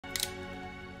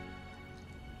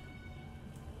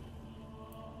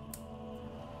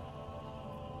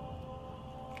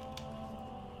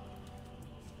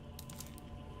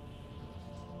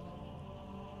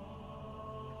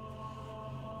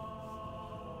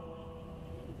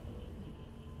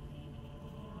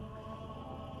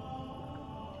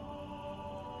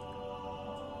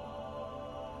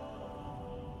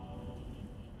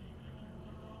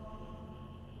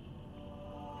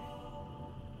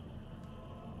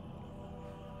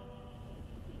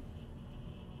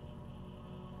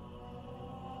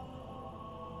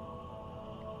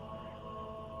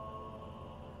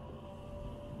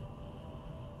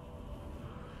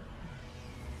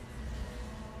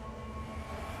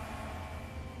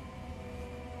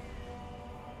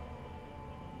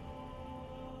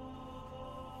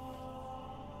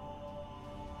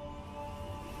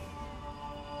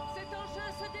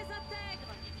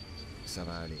Ça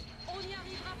va aller. On n'y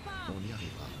arrivera pas. On y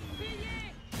arrivera.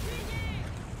 Fuyez! Fuyez!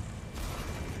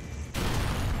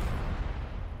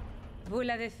 Vous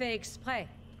l'avez fait exprès,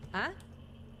 hein?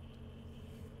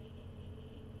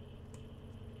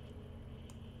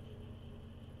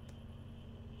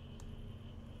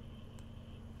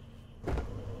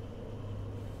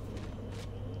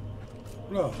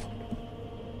 Là.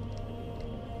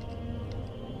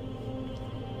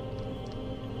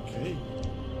 Ok.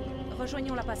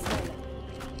 Rejoignons la passerelle.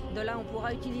 De là, on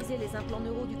pourra utiliser les implants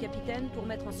neuraux du capitaine pour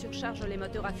mettre en surcharge les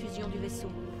moteurs à fusion du vaisseau.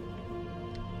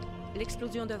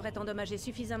 L'explosion devrait endommager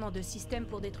suffisamment de systèmes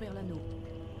pour détruire l'anneau.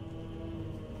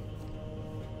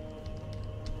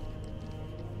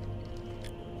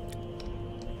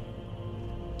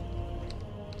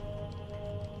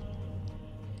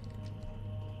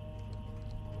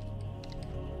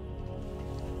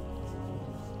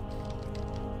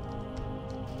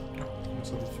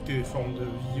 Ça détecter des formes de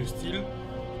vie hostiles.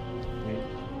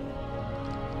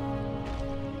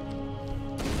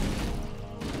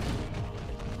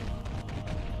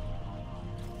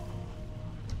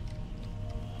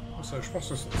 Ça, je pense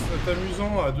que ça va être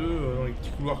amusant à deux dans les petits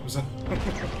couloirs comme ça.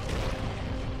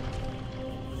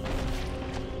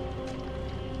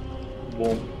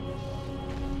 Bon.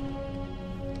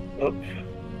 Hop.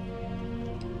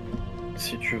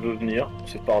 Si tu veux venir,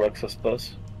 c'est par là que ça se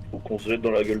passe. Faut qu'on se jette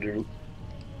dans la gueule du loup.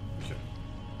 Ok.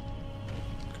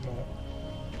 Comment?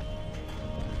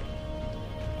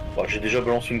 Bah, j'ai déjà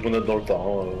balancé une grenade dans le tas.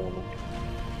 Hein,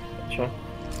 Tiens.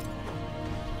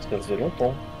 Ça faisait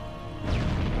longtemps.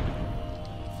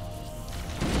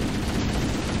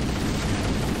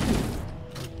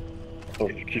 Oh,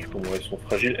 je kiffe comment elles sont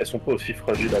fragiles. Elles sont pas aussi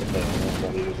fragiles après hein,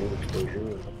 dans les autres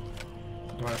jeux.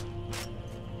 Ouais.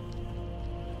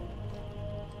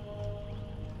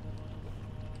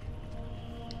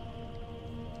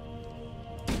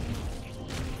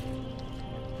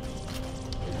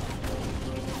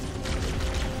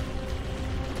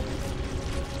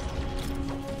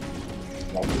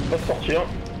 On peut pas sortir.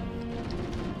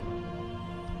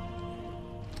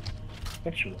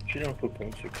 Par contre, il m'a filé un peu con,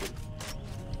 c'est cool.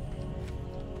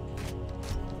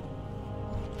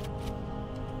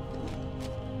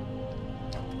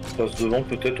 On passe devant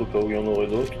peut-être au cas où il y en aurait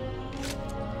d'autres.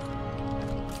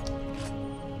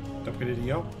 T'as pris les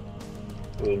dégâts?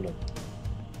 Non.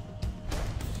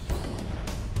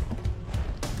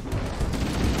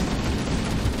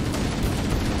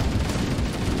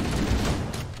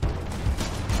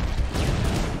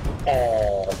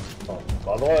 Oh, putain,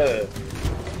 pas vrai.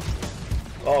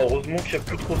 Ah, heureusement qu'il n'y a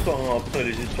plus trop ça hein, après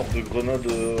les histoires de grenades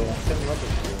anciennes là,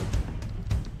 parce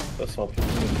que ça c'est un peu plus.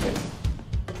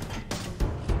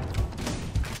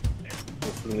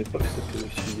 Je ne savais pas que c'était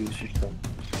aussi le temps.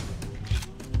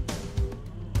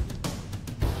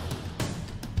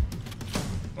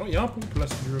 Oh, il y a un pompe là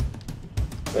si tu veux.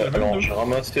 Alors j'ai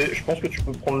ramassé, je pense que tu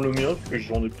peux prendre le mien, parce que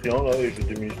j'en ai pris un là et j'ai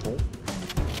des munitions.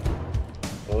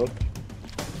 Hop.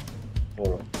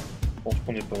 Voilà. Je pense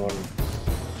qu'on est pas mal.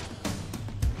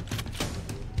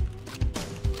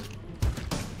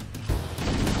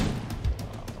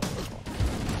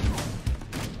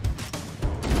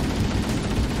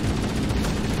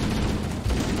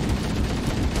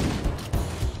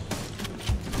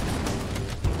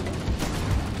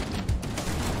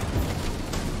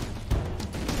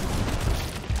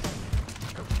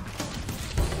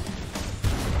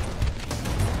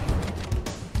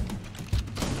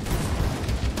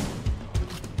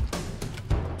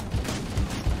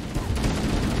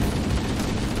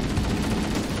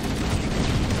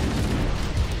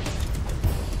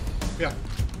 Merde.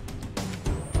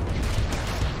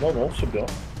 Non, non, c'est bien.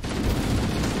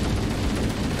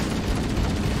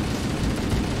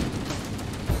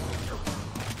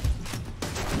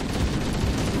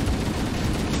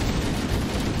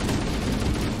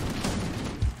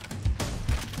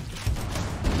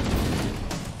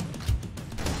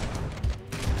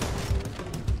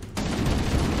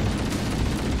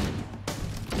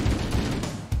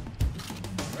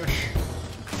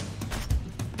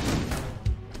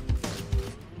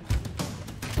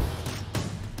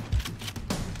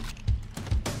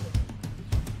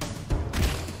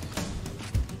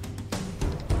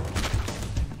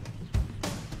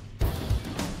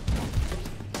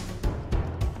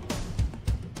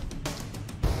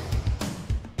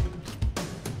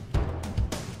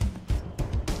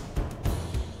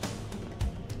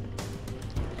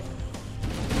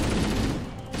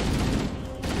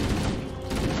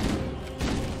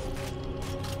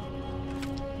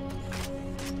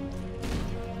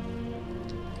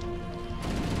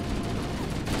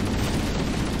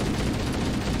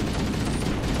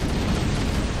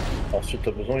 si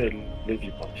t'as besoin, il y a de la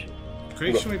vie par ici.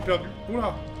 Connexion est perdue.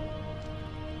 Oula.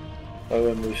 Ah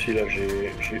ouais, moi aussi là, j'ai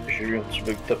eu un petit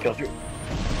bug. T'as perdu. Ouais,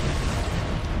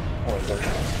 bah,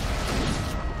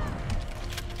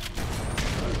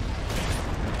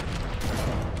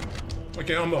 Ok,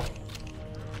 un mort.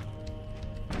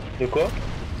 de quoi?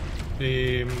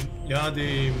 Et il y a un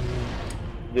des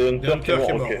Hunters qui est mort,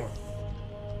 qui est mort. ok. Ouais.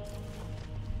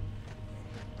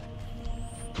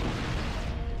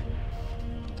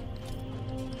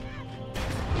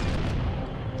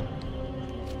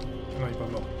 Non, il est pas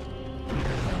mort.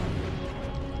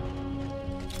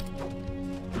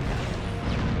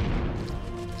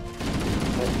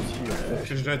 Ok,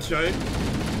 je l'ai attiré.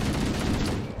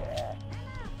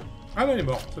 Ah non, il est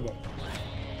mort, c'est bon.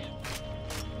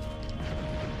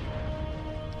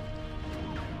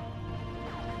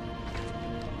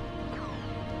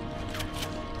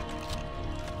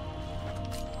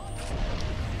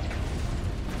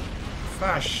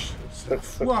 Vache, c'est la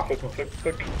foire, quoi.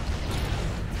 Fuck.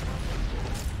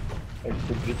 Ah, il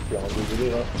faut vite faire un désolé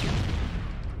là.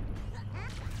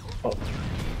 Oh.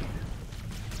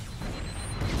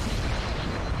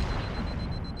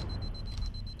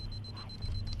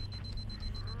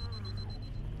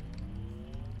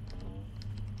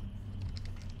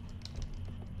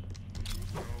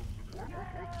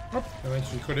 Hop, il y en a un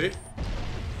qui est collé.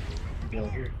 Bien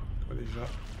vu. Quoi déjà?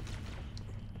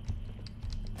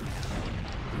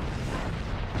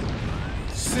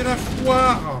 C'est la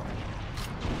foire.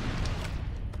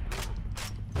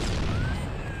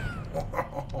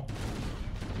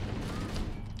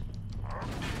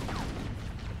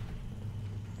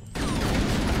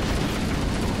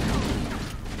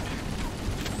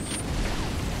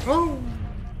 Oh,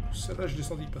 celle-là, je l'ai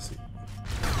senti passer.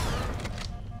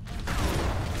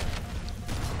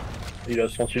 Il a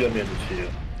senti la mienne aussi.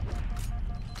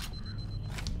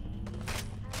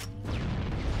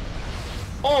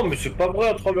 Oh, mais c'est pas vrai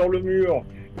à travers le mur.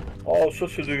 Oh, ça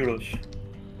c'est dégueulasse. Il n'y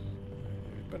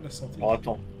avait pas de la santé. Alors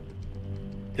attends.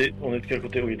 On est de quel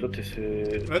côté? Oui, toi t'es...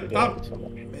 Ah, ça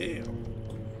marche. merde.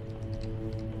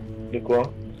 De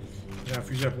quoi? J'ai un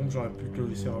fusil à pompe, j'aurais pu te le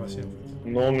laisser ramasser en fait.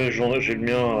 Non, mais j'ai le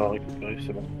mien à récupérer,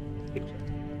 c'est bon.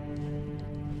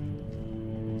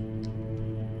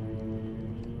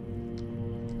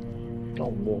 Non,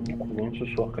 on meurt beaucoup hein, ce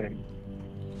soir quand même.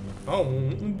 Ah,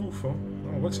 on bouffe, hein.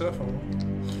 On voit que c'est la fin. Hein.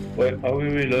 Ouais, ah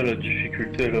oui, là la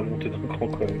difficulté elle a monté d'un cran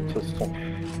quand même, ça se sent.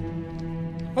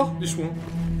 Oh, des soins.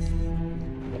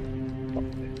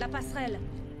 La passerelle.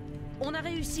 On a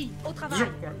réussi. Au travail.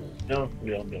 Bien.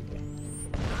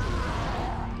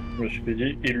 Je me suis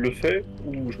dit, il le fait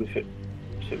ou je le fais?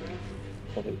 C'est bon.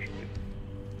 Attendez, je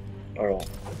fais. Alors.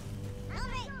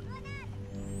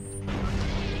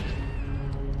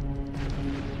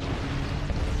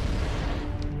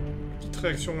 Petite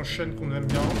réaction en chaîne qu'on aime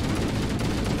bien.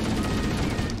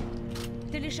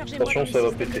 Téléchargez-moi Attention, dans le ça va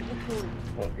système péter. de contrôle.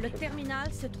 Ouais, Le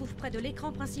terminal se trouve près de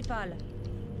l'écran principal.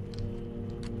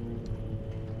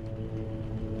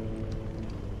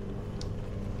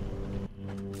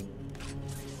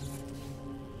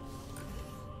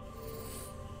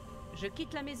 Je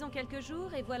quitte la maison quelques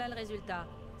jours et voilà le résultat.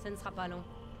 Ça ne sera pas long.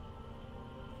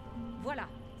 Voilà,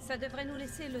 ça devrait nous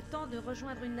laisser le temps de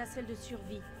rejoindre une nacelle de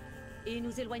survie et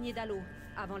nous éloigner d'Halo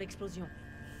avant l'explosion.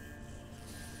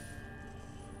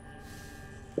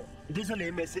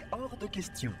 Désolé, mais c'est hors de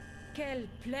question. Quelle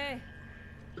plaie!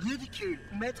 Ridicule,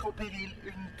 mettre en péril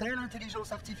une telle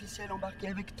intelligence artificielle embarquée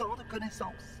avec tant de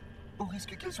connaissances, au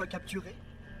risque qu'elle soit capturée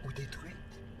ou détruite.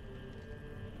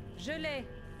 Je l'ai!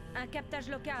 Un captage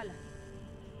local.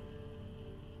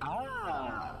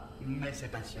 Ah, mais c'est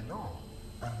passionnant.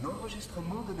 Un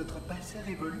enregistrement de notre passé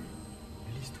révolu.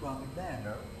 L'histoire humaine,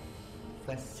 hein?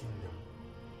 Fascinant.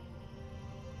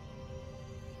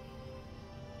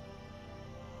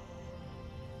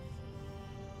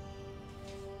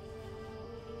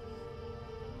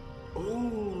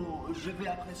 Oh, je vais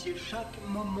apprécier chaque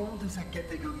moment de sa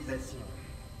catégorisation.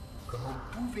 Comment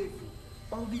pouvez-vous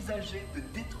envisager de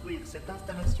détruire cette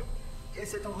installation et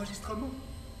cet enregistrement?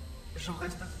 J'en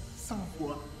reste sans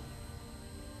voix.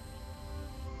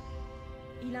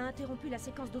 Il a interrompu la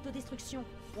séquence d'autodestruction.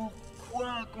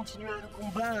 Pourquoi continuer à le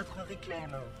combattre,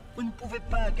 Reclaim? Vous ne pouvez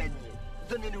pas gagner.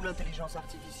 Donnez-nous l'intelligence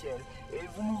artificielle et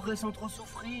vous mourrez sans trop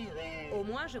souffrir et... Au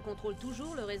moins, je contrôle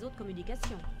toujours le réseau de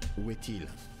communication. Où est-il?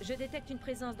 Je détecte une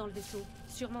présence dans le vaisseau.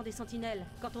 Sûrement des sentinelles.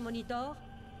 Quand on monitore,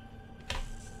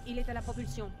 il est à la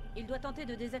propulsion. Il doit tenter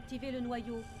de désactiver le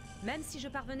noyau. Même si je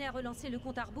parvenais à relancer le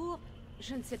compte à rebours,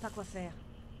 je ne sais pas quoi faire.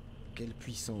 Quelle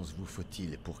puissance vous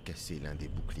faut-il pour casser l'un des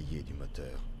boucliers du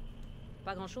moteur?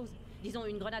 Pas grand-chose. Disons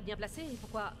une grenade bien placée, et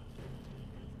pourquoi...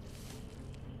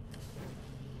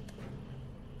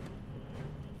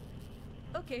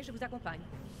 Ok, je vous accompagne.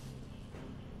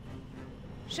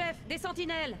 Chef, des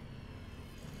sentinelles!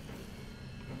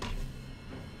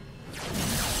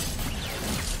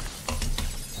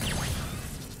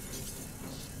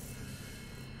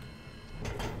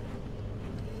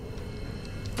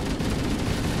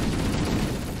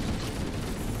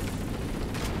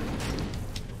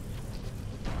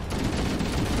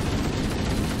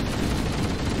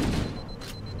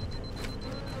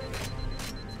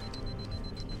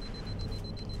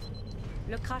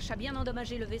 Le crash a bien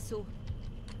endommagé le vaisseau.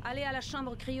 Allez à la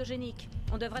chambre cryogénique.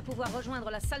 On devrait pouvoir rejoindre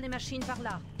la salle des machines par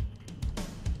là.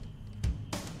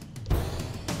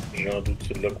 J'ai un doute,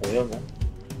 c'est de là qu'on vient, non?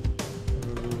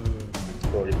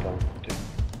 Faut aller par un côté.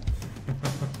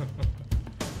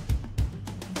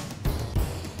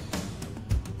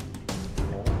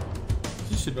 Non.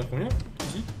 Si, c'est bien combien?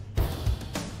 Ici.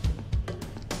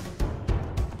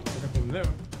 C'est là qu'on venait,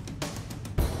 ouais.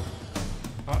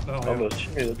 Ah, là, Ah regarde. bah si,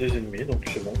 mais il y a des ennemis, donc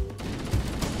c'est bon.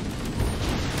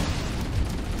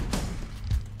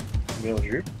 Bien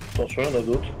vu. Attention, il y en a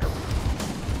d'autres.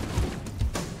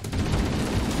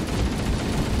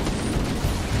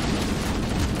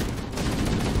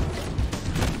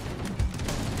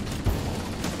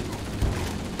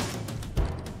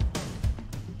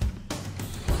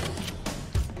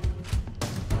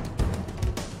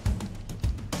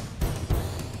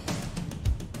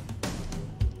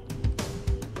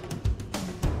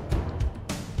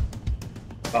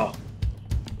 Ah,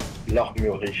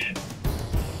 l'armurerie.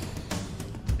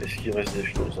 Est-ce qu'il reste des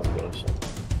choses intéressantes?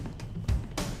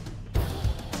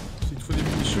 S'il te faut des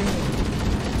munitions.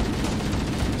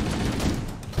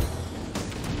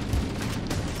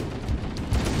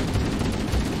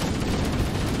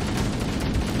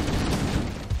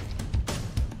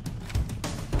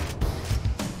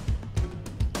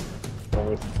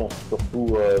 On pense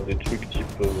surtout à des trucs type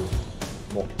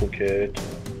monte-roquette.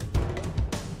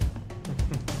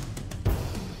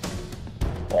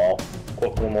 Oh, quoi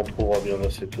qu'on en trouvera bien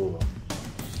assez tôt.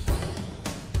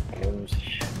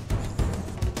 Allons-y.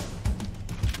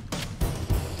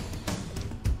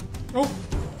 Oh!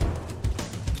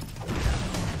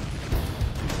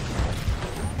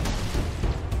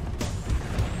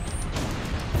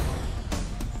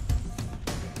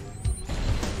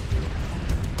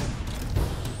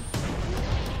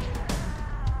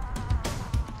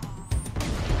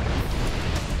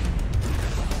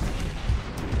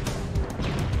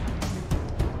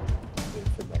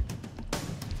 C'est mal.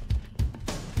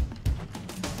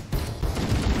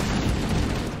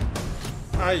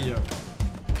 Aïe!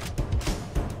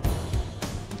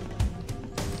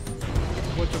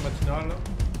 Boîte matinale.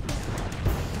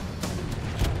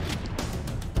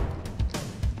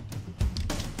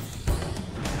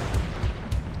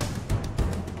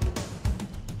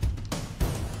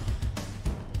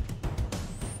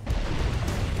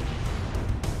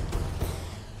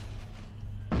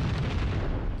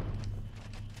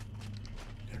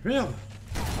 Eh, merde!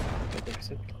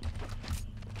 J'accepte.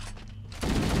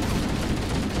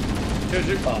 Tiens,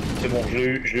 j'ai... Ah, c'est bon, je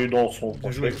l'ai eu dans son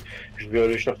Bien joué. prospect. Je vais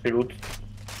aller chercher l'autre.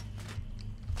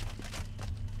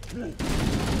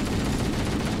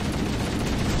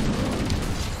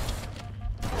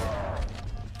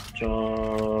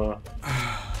 Tiens.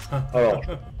 Alors,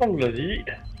 je prends de la vie.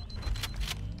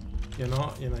 Il y en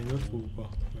a une autre ou pas?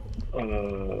 Non.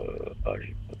 Ah,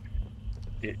 j'ai pas vu.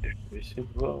 Et je vais essayer de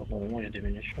voir. Normalement, il y a des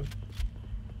munitions.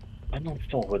 Ah non,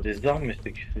 putain, on voit des armes, mais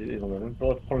c'est que on a même pas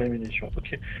le droit de prendre les munitions.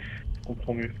 Ok, je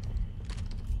comprends mieux.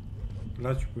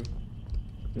 Là, tu peux.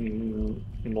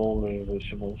 Non, mais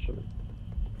c'est bon, c'est bon.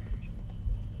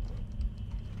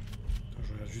 Attends,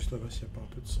 je regarde juste là-bas s'il n'y a pas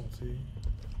un peu de santé.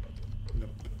 Nope.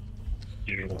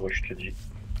 Si je le vois, je te dis.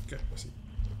 Ok, merci.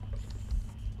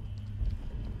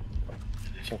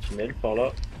 Des sentinelles par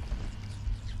là.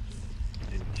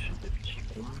 Des petits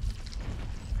cons.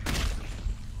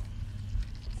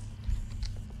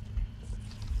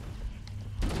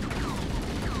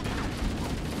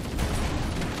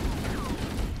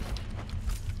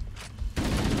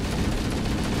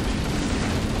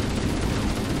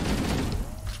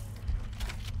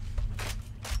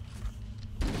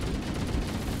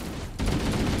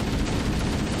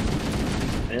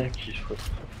 Rien qui soit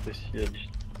précis à distance.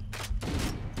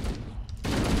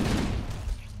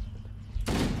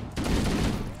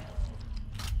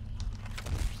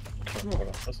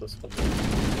 Voilà, ça sera bien.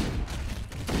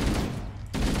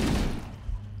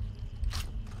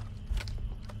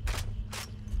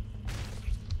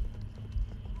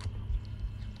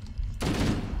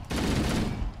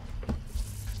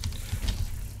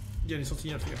 Il y a les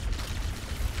sentinelles, fais gaffe.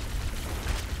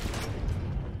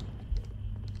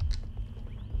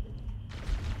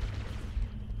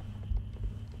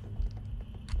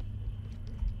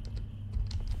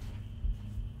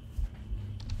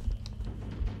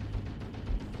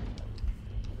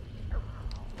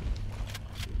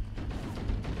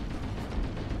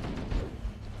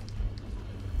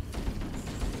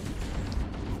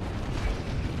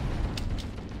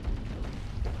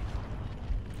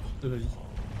 de la vie.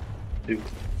 Et où?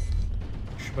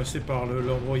 Je suis passé par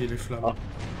l'endroit où il y a les flammes. Ah.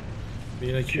 Mais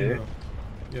il y en a qu'une Ok. là.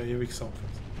 Il y avait que ça en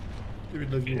fait. Il y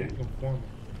avait de la vie Ok. dans le coin.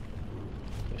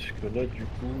 Parce que là, du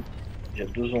coup, il y a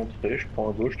 2 entrées. Je prends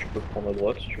à gauche, tu peux prendre à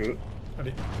droite si tu veux.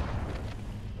 Allez.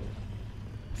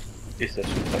 Et ça se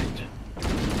fight.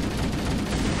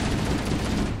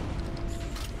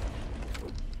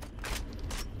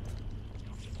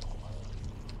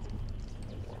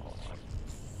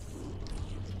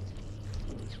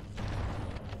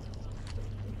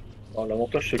 Alors,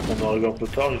 l'avantage c'est qu'on est arrivé un peu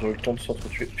tard, ils ont eu le temps de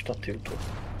s'entretuer. Putain, t'es où toi?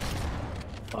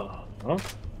 Ah, hein?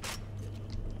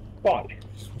 Pareil.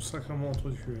 Ils sont sacrément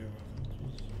entretués.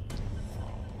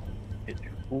 Et du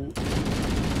coup,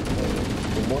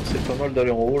 au moins c'est pas mal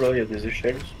d'aller en haut, là il y a des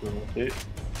échelles, tu peux monter.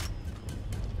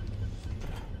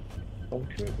 Donc,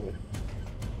 ouais.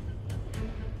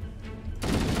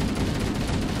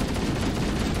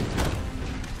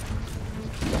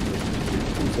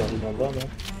 Ils arrivent en bas, non?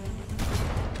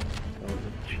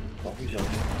 Par où ils arrivent?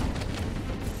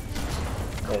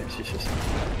 Ouais, si, c'est ça.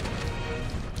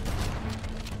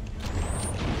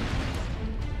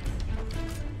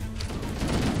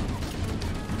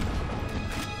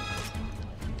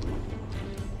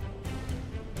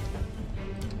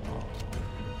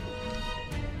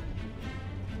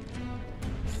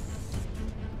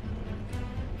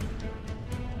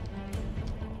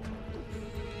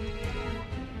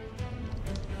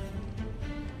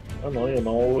 Ah non, il y en a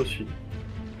en haut aussi.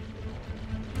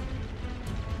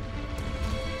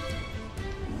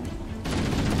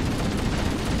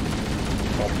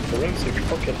 Alors, le problème c'est que je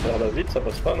crois qu'à travers la vitre ça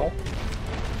passe pas, non?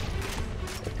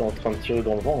 T'es en train de tirer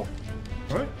dans le vent.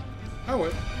 Ouais. Ah ouais.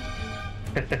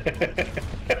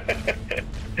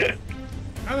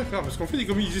 Ah d'accord, parce qu'en fait,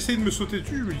 comme ils essayent de me sauter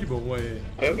dessus, je me dis bon ouais.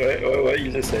 Ouais,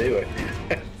 ils essayent, ouais.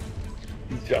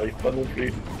 Ils n'y arrivent pas non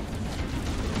plus.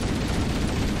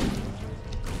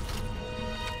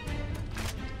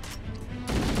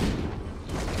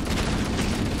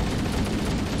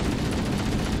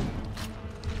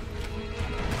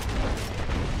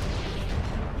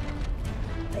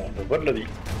 On voit de la vie.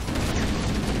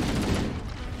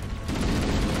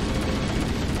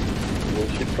 Il y a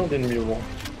aussi plein d'ennemis au vent.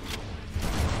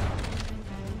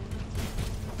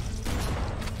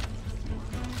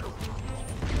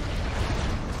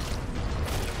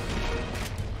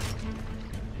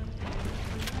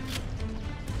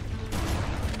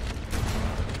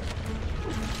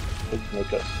 Je me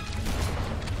casse.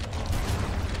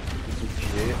 Petit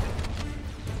pied.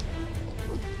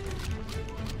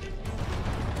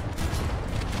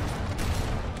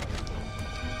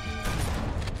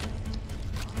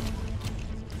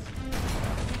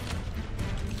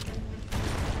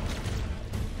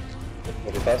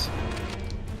 On les passe.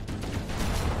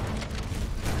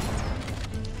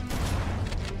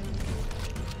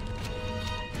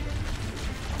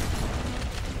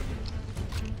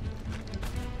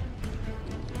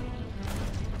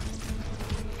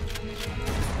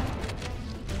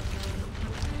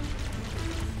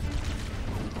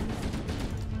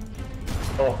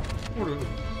 Oh. Oh là là.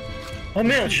 Oh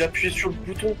merde, j'ai appuyé sur le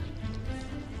bouton.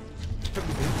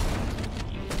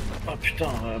 Ah putain,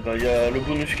 bah il y a le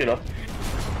bonus qui est là.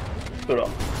 Là,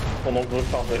 pendant que je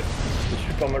repartais. Je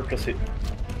suis pas mal placé.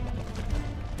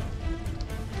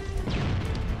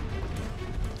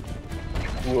 Du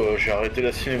coup, j'ai arrêté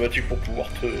la cinématique pour pouvoir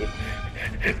te...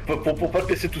 pour pas te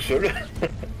laisser tout seul.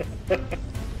 Parce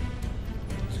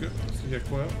qu'il y a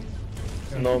quoi?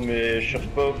 Non mais je cherche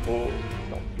pas pour...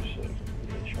 En plus,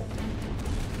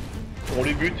 on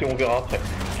les bute et on verra après.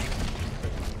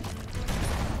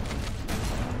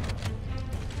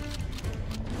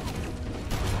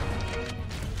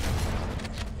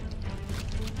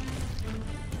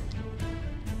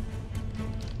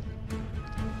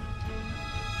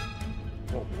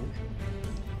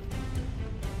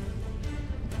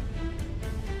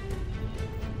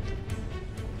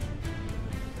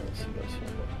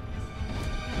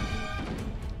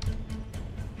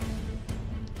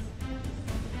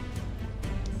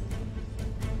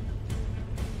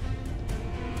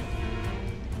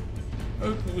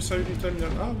 Pour vous saluer du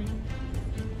terminal. Ah oui.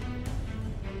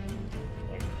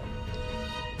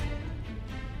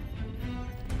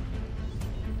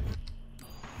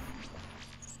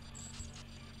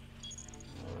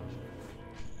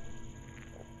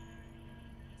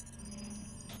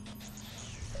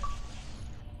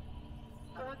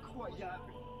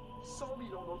 Incroyable! 100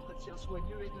 000 ans d'entretien soigneux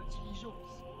et de diligence.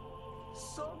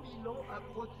 100 000 ans à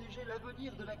protéger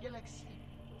l'avenir de la galaxie.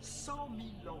 100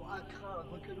 000 ans à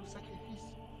craindre que nos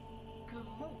sacrifices, que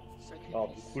mon sacrifice... Alors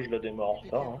du coup je la démarre en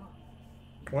retard. Hein.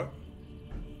 Ouais.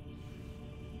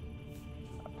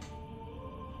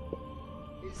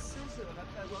 est 16 heures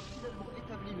après avoir finalement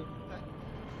établi le contact.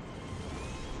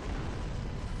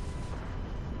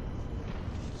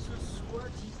 Ce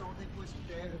soi-disant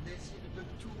dépositaire désire de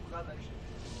tout ravager.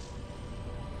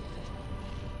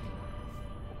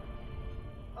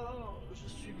 Oh, je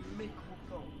suis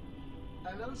mécontent.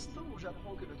 À l'instant où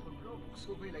j'apprends que notre plan pour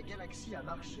sauver la galaxie a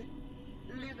marché,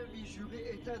 l'ennemi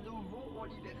juré est à nouveau en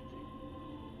liberté.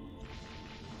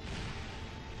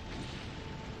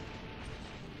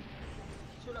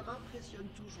 Cela m'impressionne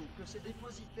toujours que ces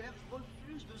dépositaires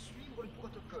refusent de suivre le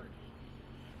protocole.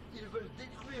 Ils veulent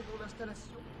détruire mon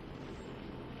installation.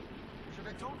 Je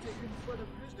vais tenter une fois de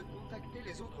plus de contacter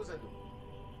les autres anneaux.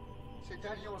 Cette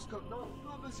alliance Comme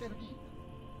peut me servir.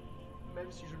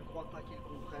 Même si je ne crois pas qu'ils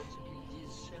comprennent ce qu'ils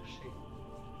disent chercher.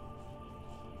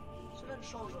 Cela ne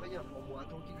change rien pour moi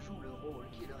tant qu'ils jouent le rôle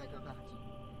qui leur est imparti.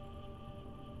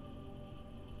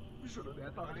 Je me mets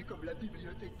à parler comme la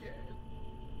bibliothécaire.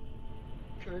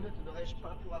 Que ne donnerais-je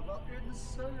pas pour avoir une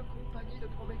seule compagnie de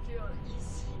Prométhéens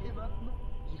ici et maintenant?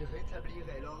 Ils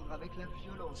rétabliraient l'ordre avec la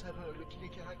violence aveugle qui les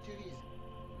caractérise.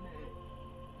 Mais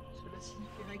cela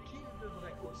signifierait qu'ils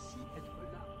devraient aussi être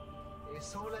là. Et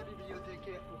sans la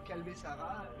bibliothécaire pour calmer sa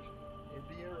rage, eh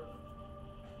bien,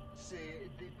 ces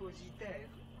dépositaires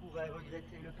pourraient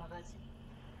regretter le parasite.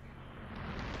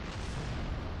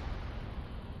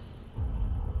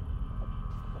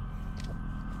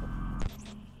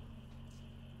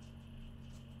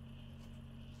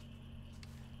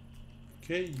 Ok.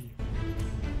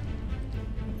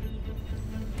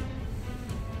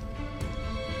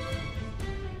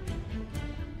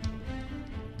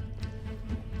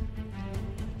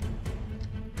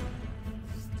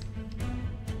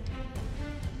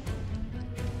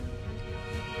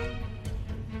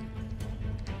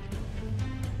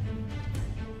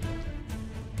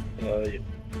 Aïe.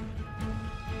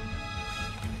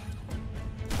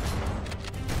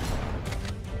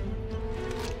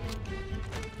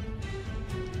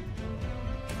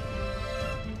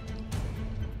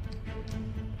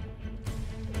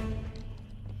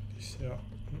 C'est là.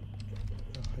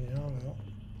 Rien là.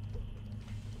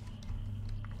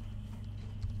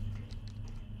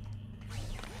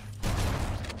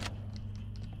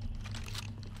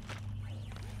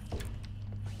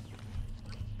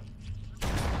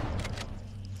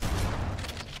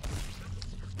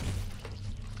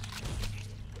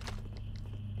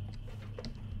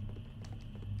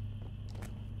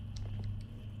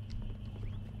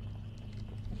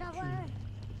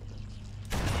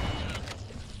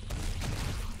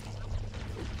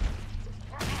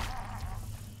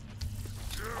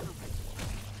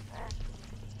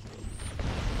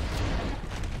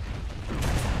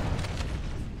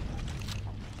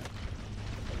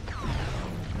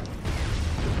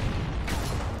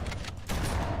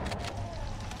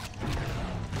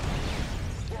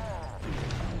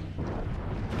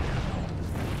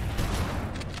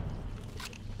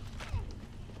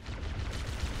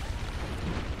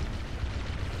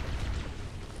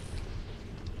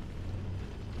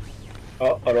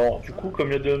 Ah, alors, du coup, comme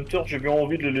il y a des hunters, j'ai bien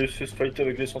envie de les laisser se fighter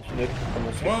avec les sentinelles pour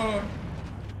commencer. Ouais.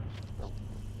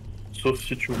 Sauf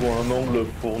si tu vois un angle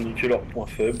pour niquer leurs points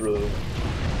faibles.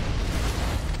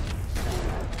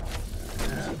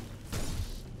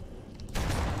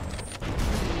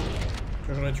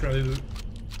 J'en ai tué un des deux.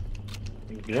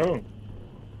 Bien.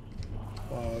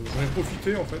 J'en ai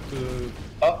profité en fait.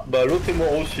 Ah, bah l'autre est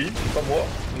mort aussi, c'est pas moi,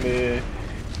 mais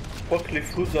je crois que les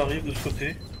flots arrivent de ce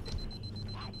côté.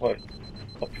 Ouais.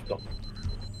 Oh putain.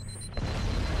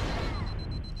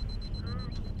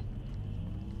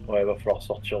 Ouais, va falloir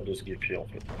sortir de ce guépier en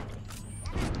fait.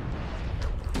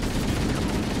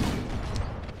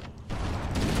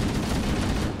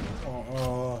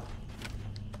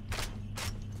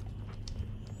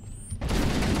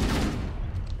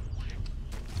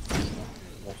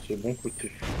 Bon, c'est bon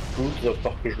côté flou, à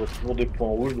part que je vois toujours des points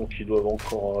rouges, donc ils doivent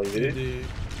encore arriver.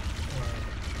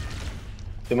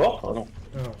 C'est mort? Ah non.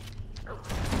 Non.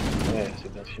 Ouais,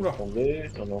 c'est bien s'il me semblait.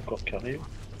 Il y en a encore qui arrivent.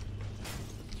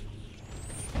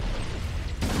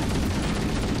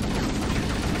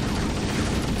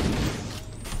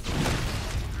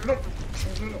 Non,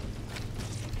 change d'arme.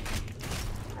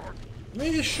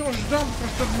 Mais change d'arme quand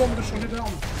je te demande de changer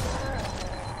d'arme.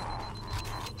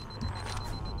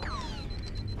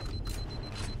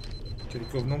 Ok, les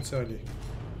Covenants c'est réglé.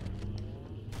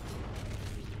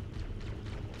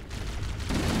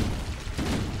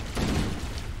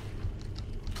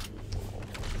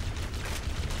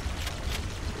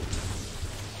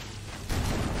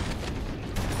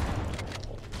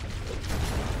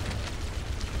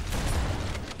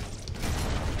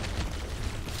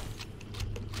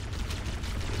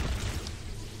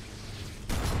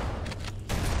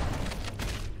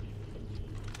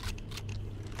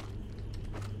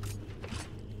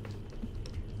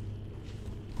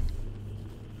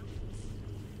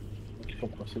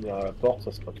 munitions coincées derrière la porte,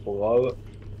 ça sera trop grave.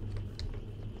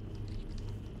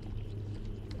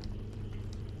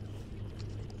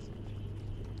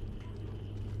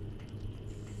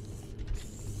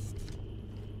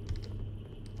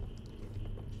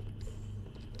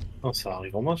 Ah, ça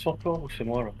arrive en main sur toi ou c'est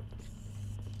moi là?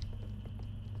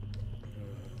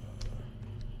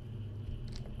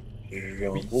 J'ai eu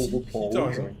un Oui, gros si, point t'as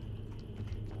rouge. raison.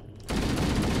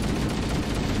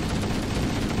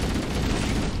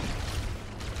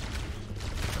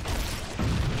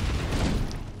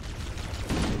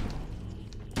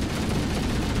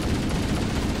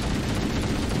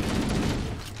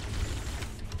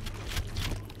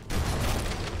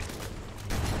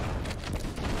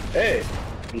 Hé,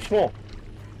 doucement.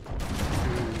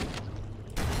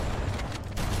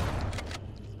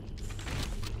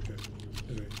 Ok,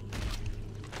 désolé.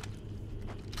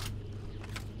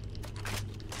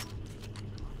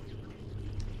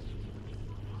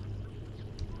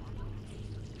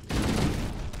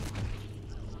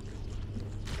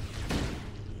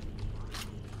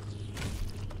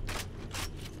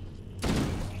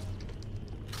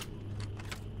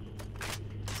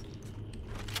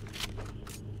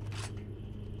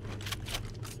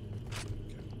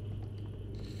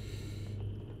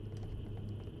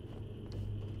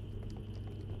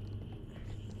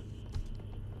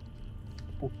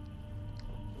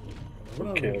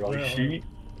 Voilà, Ok, donc, alors ouais, ici,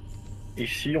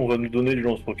 ici, on va nous donner du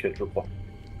lance-roquette, je crois.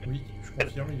 oui, je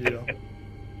confirme, il est là.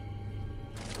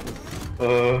 Il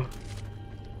me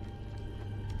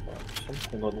semble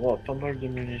qu'on a droit à pas mal de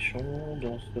munitions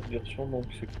dans cette version, donc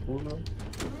c'est cool.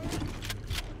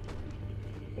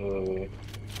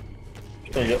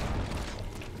 Putain,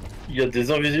 il y a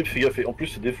des invisibles, fais gaffe. Et en plus,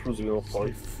 c'est des flous,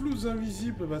 Les flous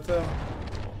invisibles, bâtard.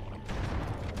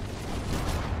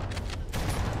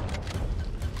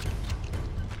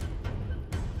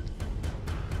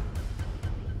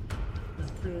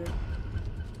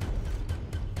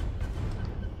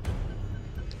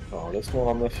 Alors, laisse-moi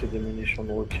ramasser des munitions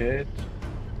de roquettes.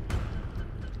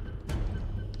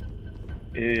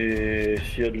 Et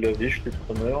s'il y a de la vie, je suis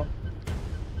preneur.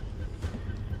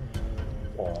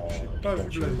 J'ai pas vu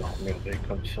de la vie. Armurerie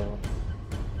comme ça.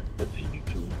 Pas de vie du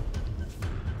tout.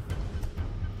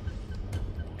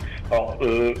 Alors,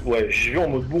 ouais, j'y vais en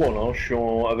mode bourre là. Hein. Je suis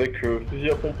avec fusil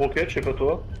à pompe roquette, je sais pas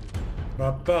toi.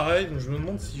 Bah pareil, donc je me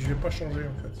demande si je vais pas changer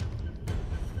en fait.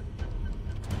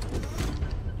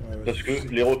 Ouais, Parce que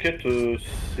les roquettes,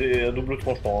 c'est à double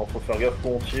tranchant. Hein. Faut faire gaffe où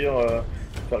on tire,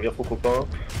 faire gaffe aux copains.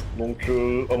 Donc,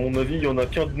 à mon avis, il y en a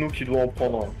qu'un de nous qui doit en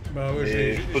prendre. Hein. Bah ouais,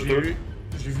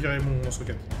 j'ai viré mon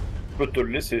lance-roquette. Je peux te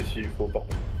le laisser s'il faut, par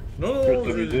contre. Non, Je non,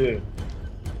 peux te l'aider.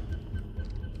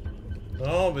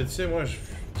 Non, mais tu sais, moi je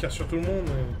tire sur tout le monde,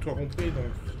 toi compris, donc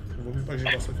il vaut mieux pas que j'ai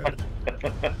le lance-roquette.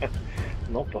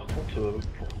 Non, par contre,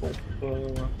 pourquoi on peut pas...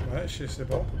 Ouais, je sais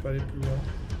pas, on peut pas aller plus loin.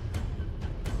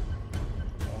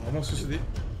 Alors, vraiment, c'était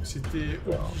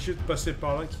obligé de passer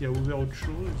par là qui a ouvert autre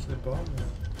chose, je sais pas. Mais...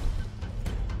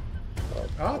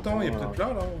 Ah, attends, il est peut-être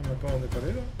là, on n'est pas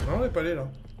allé là. Non, on n'est pas allé là.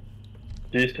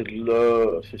 Si, c'est de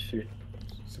là... Si.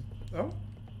 Ah bon?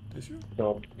 T'es sûr?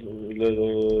 Non,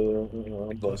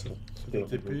 bah, c'est des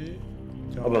TP.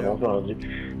 Ah bah non, j'ai rien dit.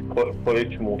 Je croyais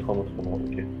que tu montrais un autre endroit,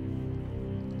 ok.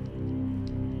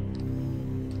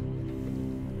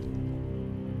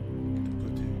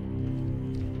 Côté.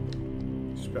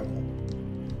 Super bon.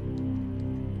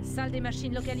 Salle des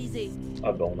machines localisée.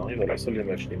 Ah bah on arrive à la salle des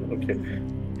machines, ok.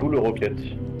 D'où le roquette.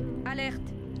 Alerte.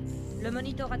 Le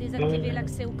monitor a désactivé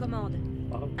l'accès aux commandes.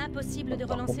 Impossible de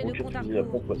relancer le compte à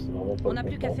rebours. On n'a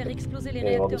plus qu'à faire exploser les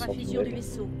réacteurs à fusion du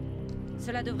vaisseau.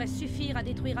 Cela devrait suffire à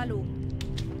détruire Halo.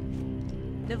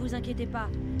 Ne vous inquiétez pas,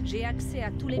 j'ai accès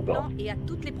à tous les plans et à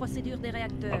toutes les procédures des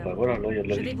réacteurs. Ah bah voilà, là il y a de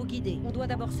la Je vais vous guider. On doit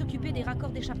d'abord s'occuper des raccords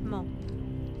d'échappement.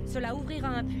 Cela ouvrira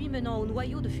un puits menant au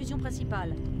noyau de fusion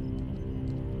principal.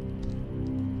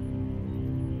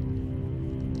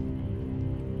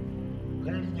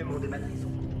 Réalignement des matrices en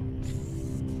cours.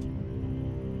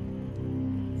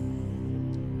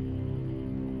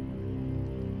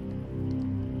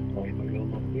 Attends, je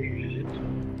regarde un peu, j'hésite.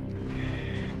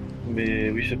 Mais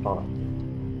oui, c'est par là.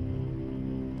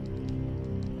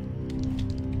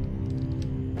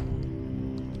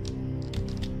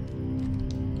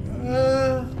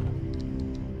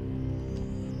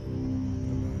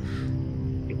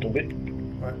 Je vais tomber.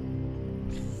 Ouais.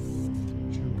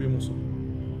 J'ai loupé mon saut.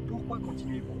 Pourquoi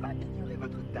continuez-vous à ignorer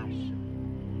votre tâche?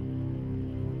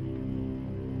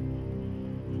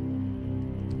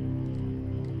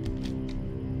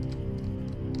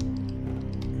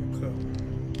 Encore.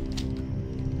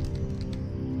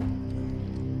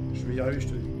 Je vais y arriver, je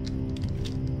te dis.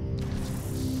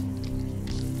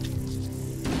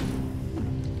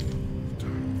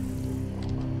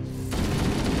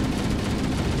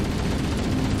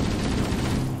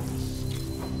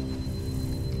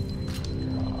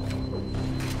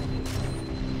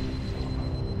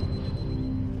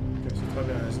 Très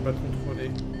bien, laisse pas contrôler.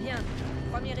 Bien,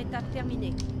 première étape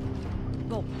terminée.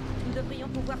 Bon, nous devrions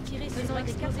pouvoir tirer sur un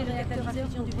des 4 réacteurs à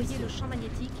fusion du voyer le champ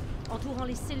magnétique entourant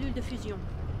les cellules de fusion.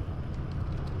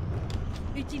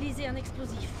 Utilisez un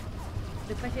explosif.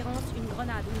 De préférence une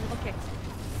grenade ou une roquette.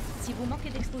 Si vous manquez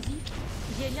d'explosifs,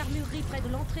 il y a une armurerie près de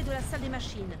l'entrée de la salle des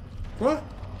machines. Quoi?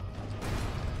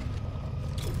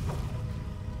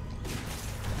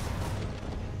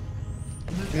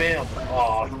 Merde.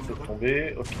 Ah, je suis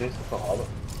tombé. Ok, c'est pas grave.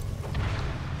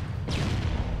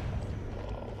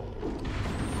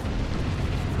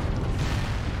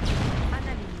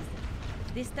 Analyse.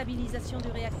 Déstabilisation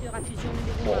du réacteur à fusion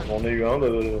numéro Bon, 1. j'en ai eu un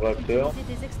de réacteur.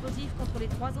 Utilisez des explosifs contre les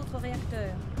 3 autres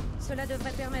réacteurs. Cela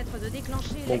devrait permettre de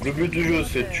déclencher... Donc le but du jeu,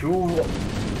 c'est tu ouvres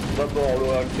d'abord le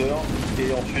réacteur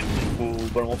et ensuite il faut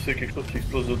balancer quelque chose qui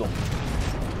explose dedans.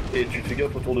 Et tu fais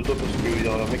gaffe autour de toi parce qu'il y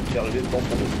a un mec qui est arrivé devant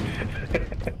ton dos.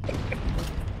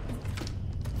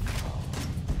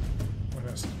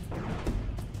 Voilà, c'est...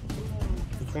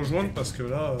 Faut te rejoindre parce que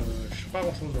là, je sais pas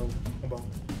grand chose là-haut, en bas.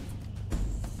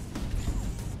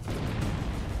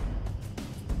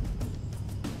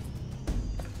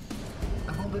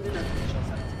 Abandonnez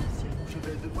l'intelligence artificielle, je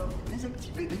vais devoir vous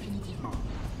désactiver définitivement.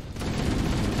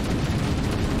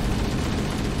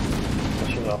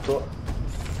 Attention vers toi.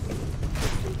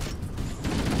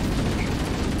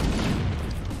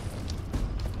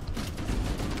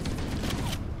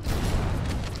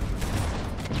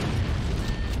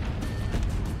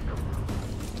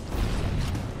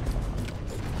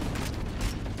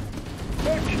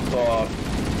 Ah,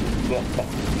 bon, bon.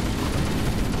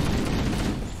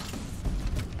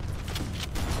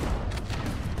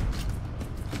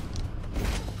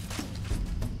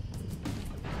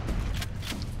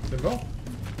 C'est mort?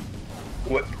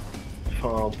 Ouais.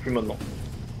 Enfin, plus maintenant.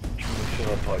 Je vais faire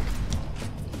l'appareil.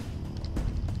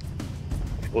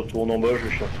 Je retourne en bas, je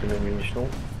vais chercher mes munitions.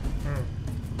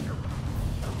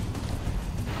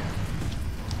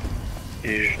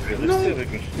 Et je vais rester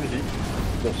avec le fusil.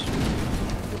 Attention.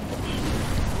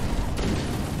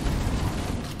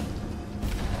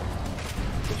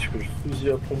 Parce que le fusil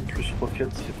à pompe plus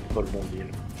roquette, c'est pas le bon deal.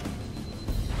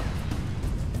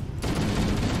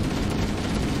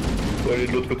 Faut aller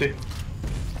de l'autre côté.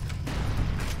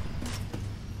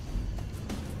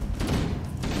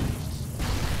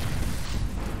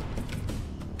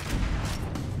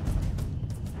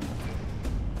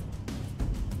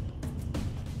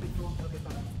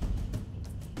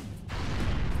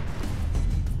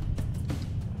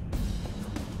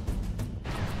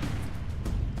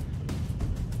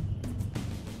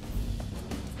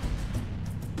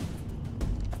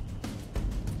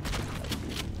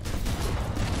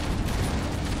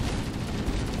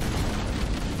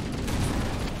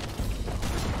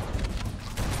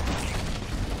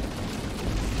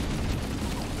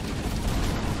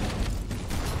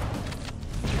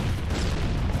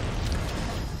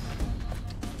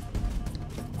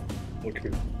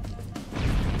 Ok.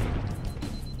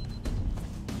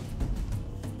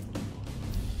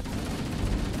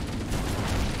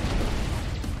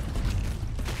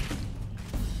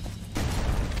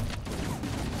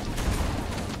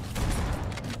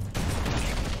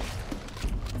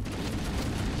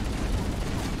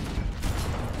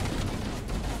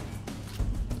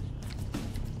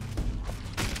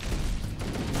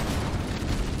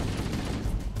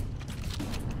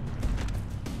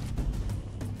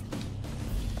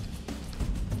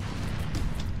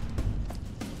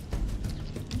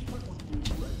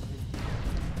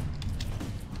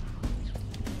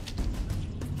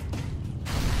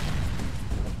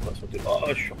 Ah,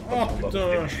 je suis Oh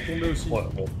putain, je suis tombé aussi. Ouais,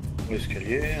 bon,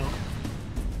 l'escalier. Hein.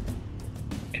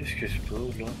 Qu'est-ce qui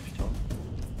explose là, putain?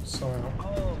 Ça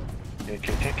rien. Il y a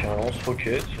quelqu'un qui a un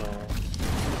lance-roquette.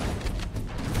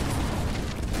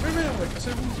 Mais merde,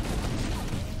 cassez-vous.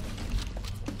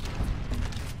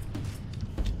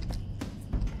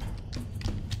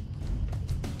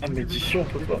 Ah, mais d'ici on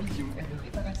peut pas.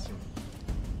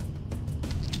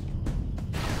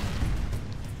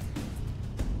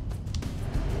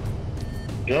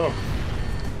 Bien.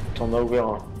 T'en as ouvert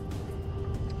un.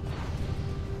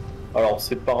 Alors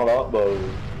c'est par là, bah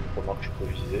remarque je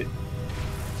peux viser.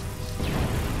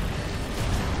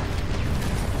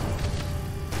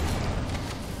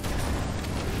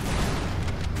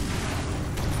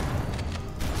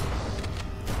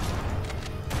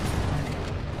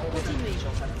 Continuez.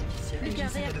 Plus qu'un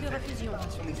réacteur à fusion.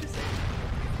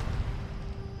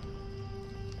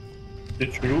 Et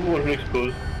tu l'ouvres, je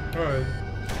l'expose. Ouais.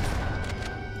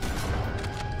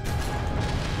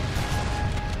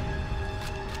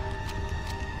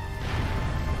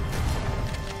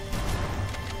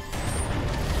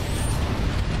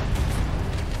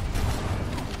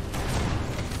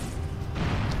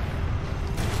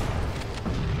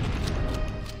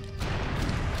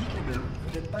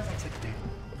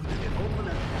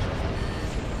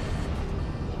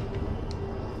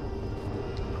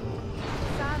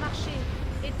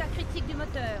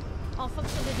 moteur. En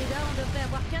fonction des dégâts, on devrait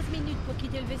avoir 15 minutes pour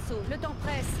quitter le vaisseau. Le temps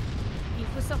presse. Il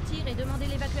faut sortir et demander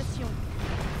l'évacuation.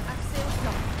 Accès au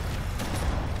plan.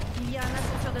 Il y a un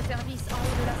ascenseur de service en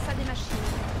haut de la salle des machines.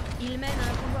 Il mène à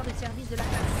un couloir de service de la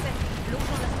classe 7,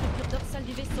 longeant la structure dorsale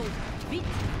du vaisseau. Vite!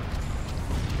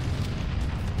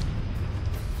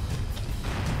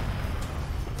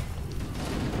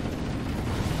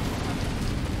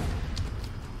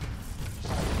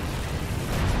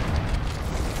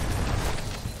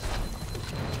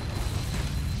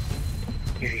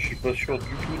 Je suis pas sûr du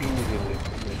tout de où je vais.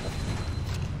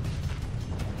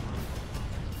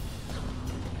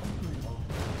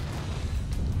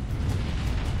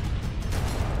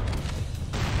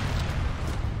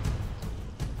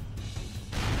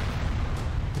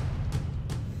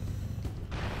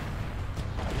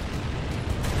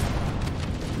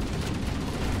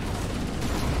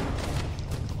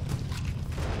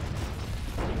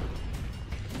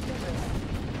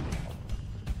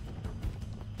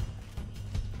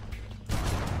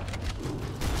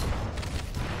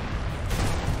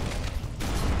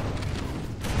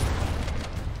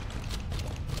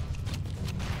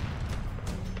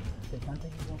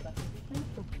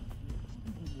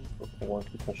 Pour un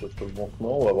truc qu'on se fait le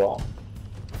manquement, on va voir.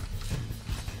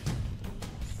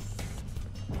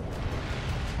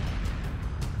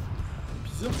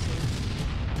 Bizarre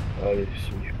ça. Allez,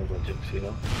 si, on va dire que c'est là.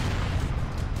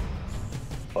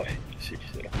 Ouais, si,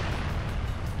 c'est là.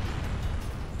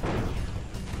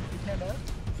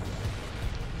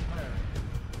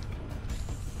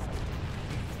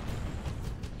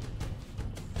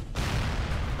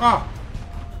 Ah!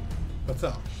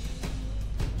 Bâtard.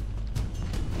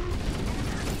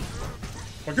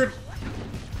 Recule!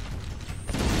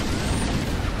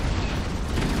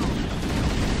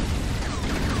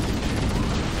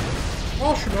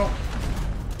 Oh, je suis mort.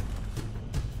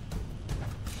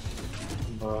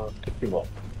 Bah, peut-être plus mort.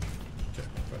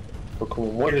 Ok, ouais.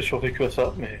 Donc, moi j'ai survécu à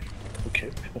ça, mais ok.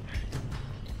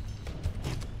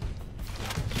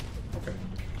 Ok.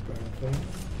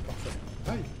 Parfait.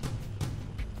 Aïe!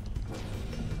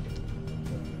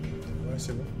 Ouais,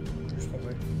 c'est bon. Je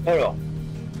prendrai. Alors.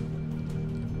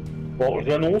 Bon,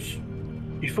 j'annonce,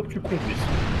 il faut que tu conduises.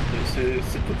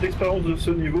 C'est toute l'expérience de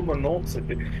ce niveau maintenant, c'est...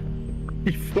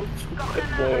 Il faut que tu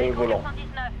prennes le volant.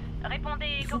 419. Répondez,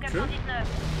 Echo Ok. 419.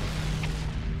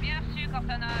 Bien reçu,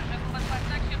 Cortana. Je vous reçois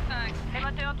 5 sur 5. Les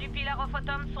moteurs du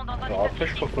Pilarophotum sont dans un Alors état après,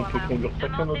 je crois qu'on peut conduire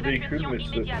chacun notre véhicule, mais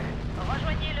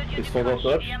c'est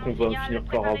standard, puisqu'on va finir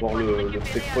par avoir le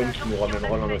checkpoint qui nous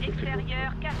ramènera l'un à côté de l'autre.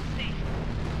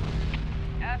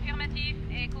 Affirmatif.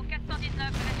 Echo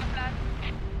 419, vous êtes sur place.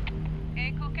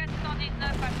 Echo 419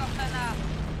 à Cortana.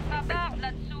 Ça barre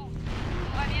là-dessous.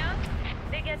 Tout va bien?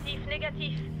 Négatif,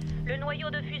 négatif. Le noyau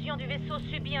de fusion du vaisseau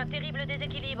subit un terrible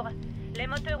déséquilibre. Les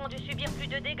moteurs ont dû subir plus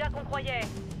de dégâts qu'on croyait.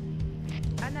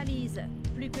 Analyse.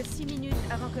 Plus que 6 minutes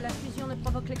avant que la fusion ne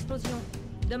provoque l'explosion.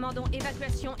 Demandons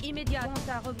évacuation immédiate. Compte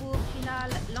à rebours final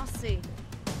lancé.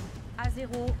 À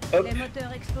 0, Hop. les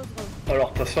moteurs exploseront.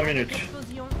 Alors, t'as 5 minutes.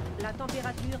 Explosion, la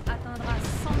température atteindra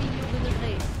 100 millions de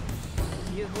degrés.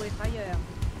 Mieux vaut être ailleurs.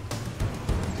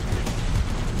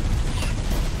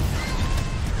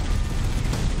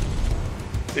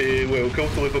 Et ouais, au cas où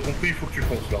t'aurais pas compris, il faut que tu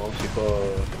fonces là, hein. C'est pas...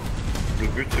 Le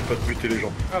but, c'est pas de buter les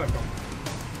gens. Ah, d'accord.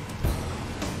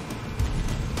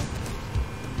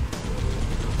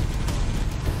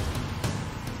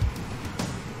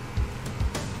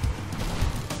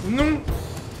 Non!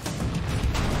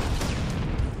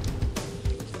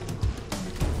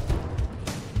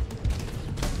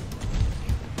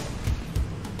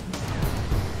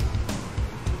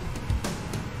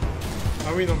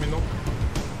 Ah oui, non, mais non.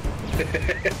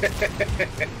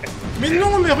 Mais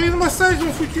non, mais regarde-moi ça, ils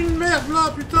ont foutu une merde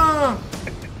là, putain!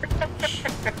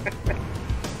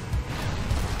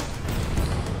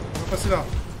 On va passer là.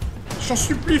 J'en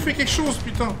supplie, fais quelque chose,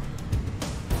 putain!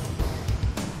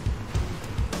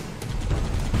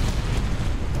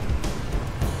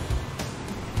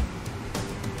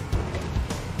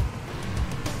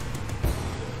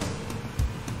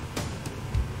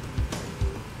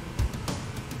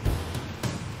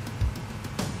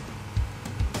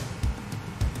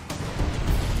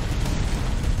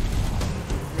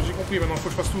 Maintenant, faut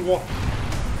que je fasse tout droit.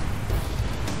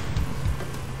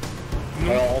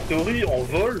 Non. Alors en théorie, en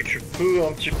vol, tu peux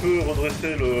un petit peu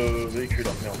redresser le véhicule.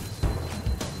 Ah, merde.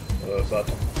 Bah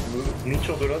attends, nous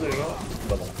tire de là déjà.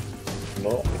 Bah non.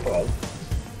 Non, c'est pas grave.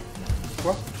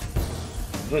 Quoi?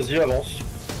 Vas-y, avance.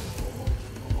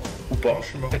 Ou pas. Je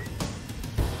suis mort.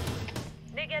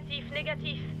 Négatif,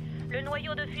 négatif. Le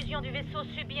noyau de fusion du vaisseau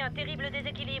subit un terrible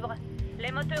déséquilibre.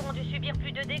 Les moteurs ont dû subir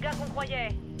plus de dégâts qu'on croyait.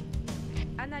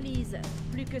 Analyse.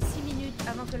 Plus que 6 minutes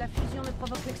avant que la fusion ne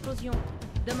provoque l'explosion.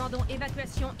 Demandons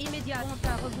évacuation immédiate. Compte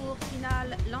à rebours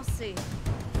final lancé.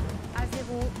 À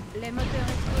 0, les moteurs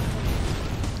exploseront.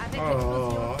 Avec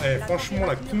l'explosion, franchement,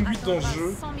 la conduite dans ce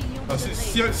jeu...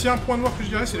 S'il y a un point noir que je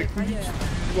dirais, c'est la conduite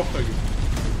du Warthog.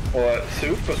 Ouais, c'est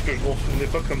ouf parce que je m'en souvenais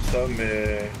pas comme ça,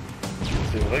 mais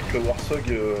c'est vrai que le Warthog,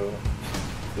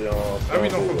 c'est un... Ah oui,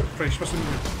 non, fallait que je passe au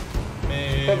milieu.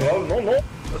 Mais... Pas grave, non, non,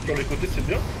 sur les côtés c'est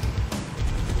bien.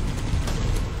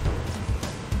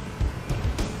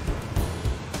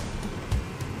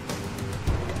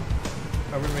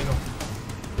 Ah oui, mais non.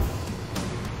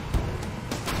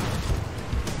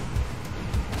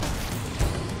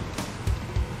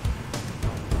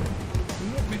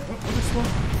 Non, mais redescends.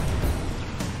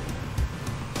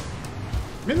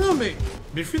 Mais non, mais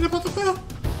je fais n'importe quoi.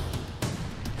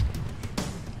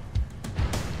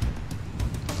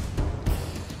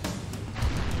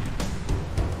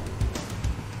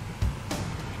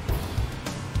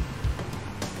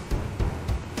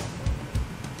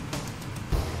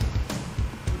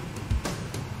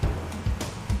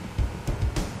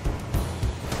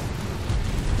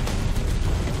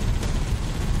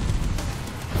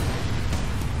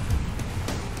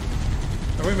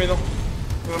 Ah oui, mais non.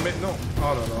 Non, mais non. Oh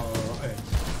là là.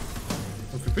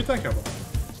 On fait péter un câble.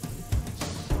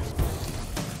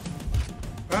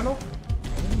 Ah non.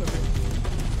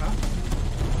 Ah.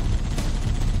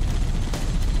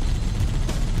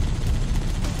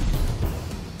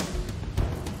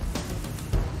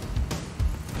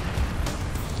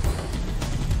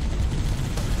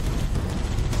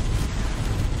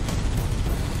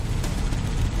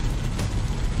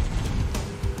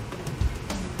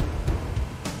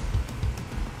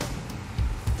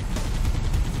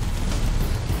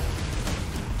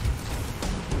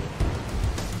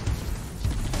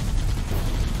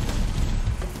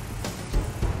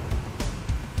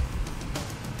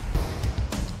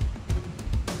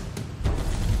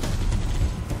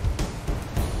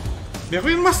 Mais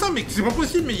regarde-moi ça, mec, c'est pas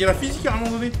possible, mais il y a la physique à un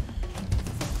moment donné.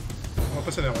 On va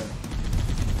pas s'énerver.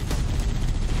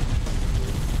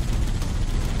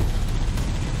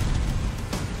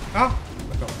 Ah,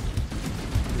 d'accord.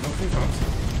 Les enfants, quand même.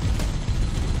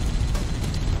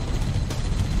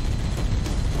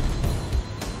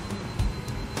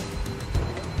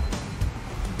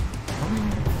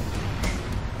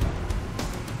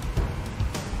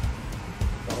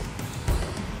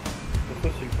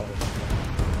 Pourquoi c'est le pareil?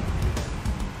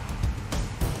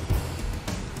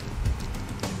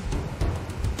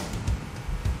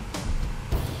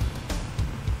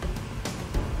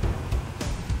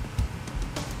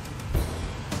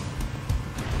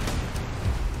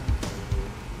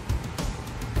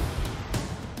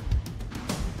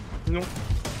 Non.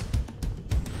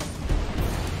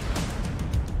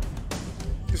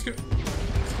 Qu'est-ce qu'il me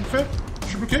fait? Je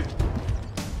suis bloqué?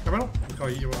 Ah bah non. D'accord,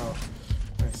 il... Voilà.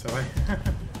 Ouais, c'est vrai.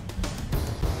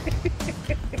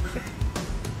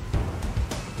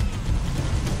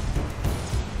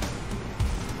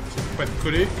 C'est pas être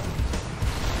collé.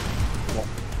 Bon.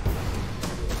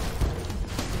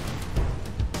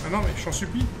 Ah non, mais je t'en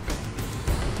supplie.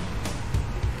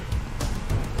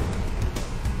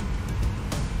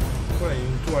 Voilà, il y a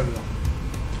une toile là.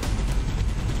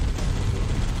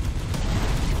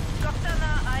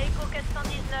 Cortana à Echo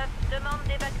 419, demande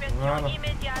d'évacuation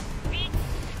immédiate. Vite.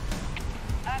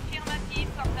 Affirmatif,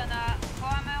 Cortana.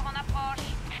 Hammer en approche.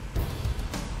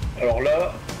 Alors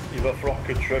là, il va falloir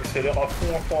que tu accélères à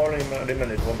fond encore les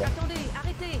manettes, vraiment. Attendez,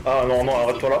 arrêtez. Ah non, non,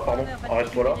 arrête-toi là, pardon.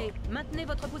 Arrête-toi là. Maintenez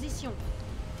votre position.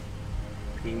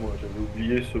 Excuse-moi, j'avais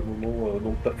oublié ce moment.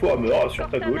 Donc t'as Hammer sur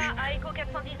ta gauche. Cortana à Echo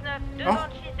 419, demande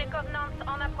Chief des Covenants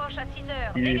en approche à 6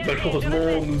 heures. Il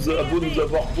malheureusement nous a beau nous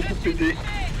avoir beaucoup aidé.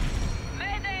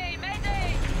 Mayday,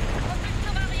 Mayday.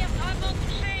 Propulseur arrière gravement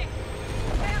touché.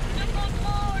 Perte de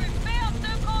contrôle, perte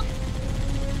de contrôle.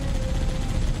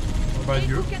 Bah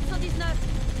Dieu. Echo 419.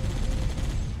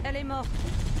 Elle est morte.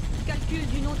 Calcul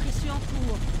d'une autre issue en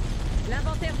cours.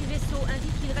 L'inventaire du vaisseau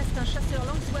indique qu'il reste un chasseur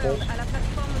Langsworth à la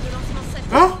plateforme de lancement 7.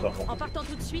 Ah En partant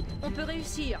tout de suite, on peut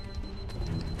réussir.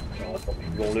 Alors attends,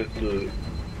 je l'enlève de...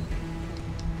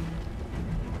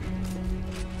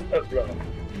 Hop là.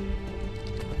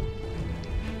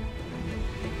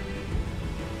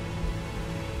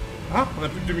 Ah, on a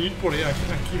plus que 2 minutes pour les 1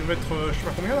 km, je sais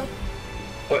pas combien là.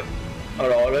 Ouais.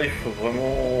 Alors là, il faut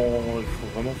vraiment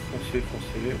foncer.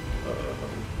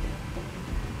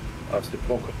 Ah, c'est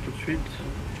pas encore tout de suite.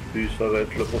 Puis ça va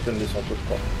être la prochaine descente, je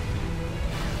crois.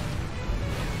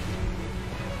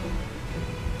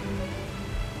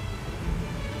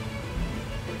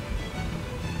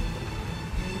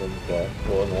 Donc, ouais,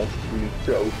 non, je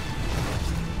suis KO.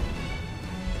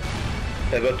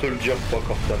 Elle va te le dire quoi,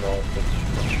 Cortana, en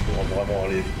fait. Tu pourras vraiment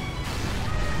aller.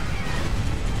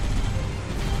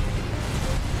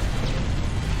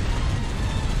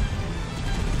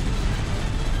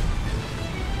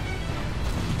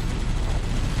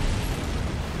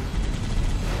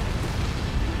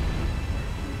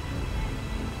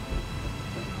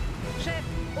 Chef,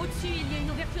 au-dessus, il y a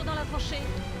une ouverture dans la tranchée.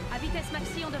 À vitesse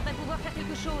maxi, on devrait pouvoir faire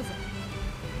quelque chose.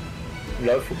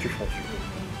 Là, faut que tu fonces.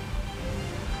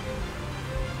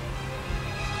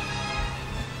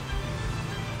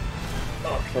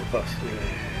 Ah, ça passe.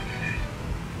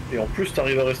 Et en plus,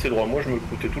 t'arrives à rester droit. Moi, je me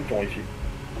coûtais tout le temps ici.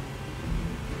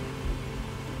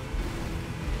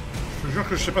 Je te jure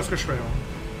que je sais pas ce que je fais.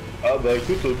 Hein. Ah bah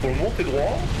écoute, pour le moment, t'es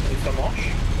droit et ça marche.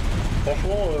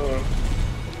 Franchement,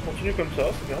 continue comme ça,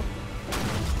 c'est bien.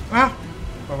 Ah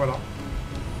bah voilà.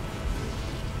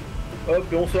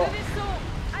 Hop, et on sort. Le vaisseau,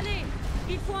 allez,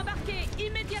 il faut embarquer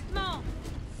immédiatement.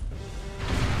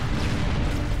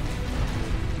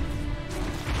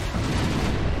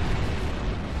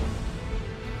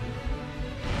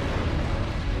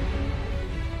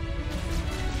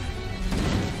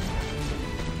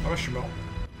 Ah bah je suis mort.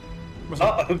 Bah,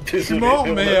 Ah, je désolé. suis mort,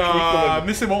 on a fini quand même.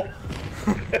 mais c'est bon.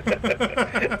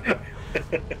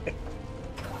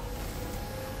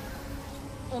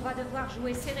 On va devoir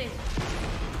jouer serré.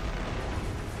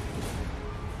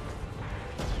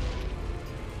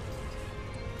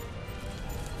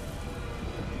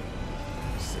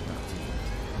 C'est parti.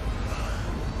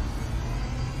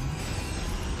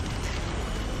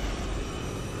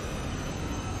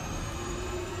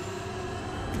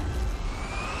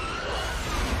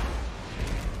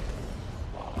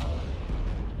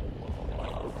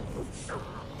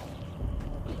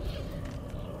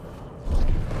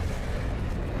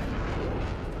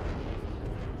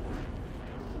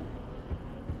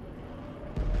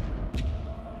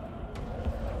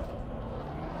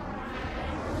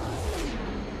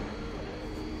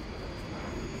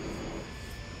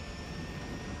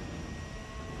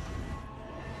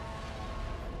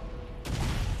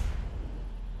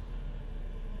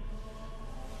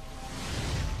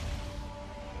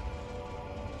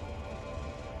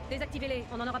 Désactivez-les,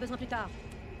 on en aura besoin plus tard.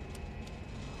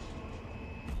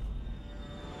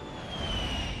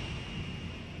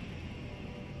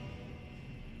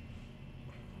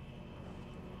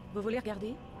 Vous voulez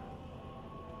regarder?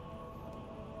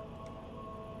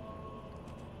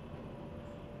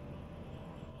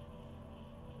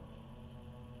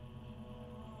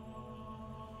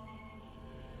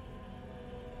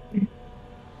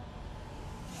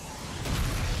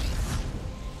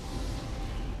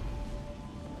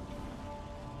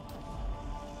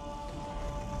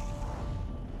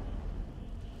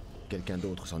 Quelqu'un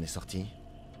d'autre s'en est sorti?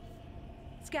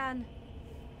 Scan.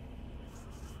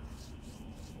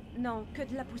 Non, que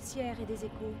de la poussière et des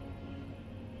échos.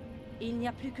 Il n'y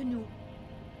a plus que nous.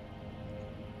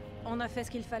 On a fait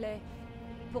ce qu'il fallait.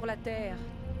 Pour la Terre.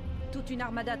 Toute une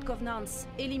armada de Covenants,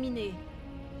 éliminée.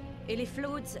 Et les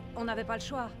Floats, on n'avait pas le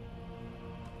choix.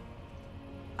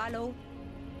 Allô?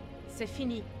 C'est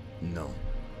fini. Non.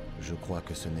 Je crois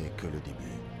que ce n'est que le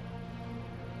début.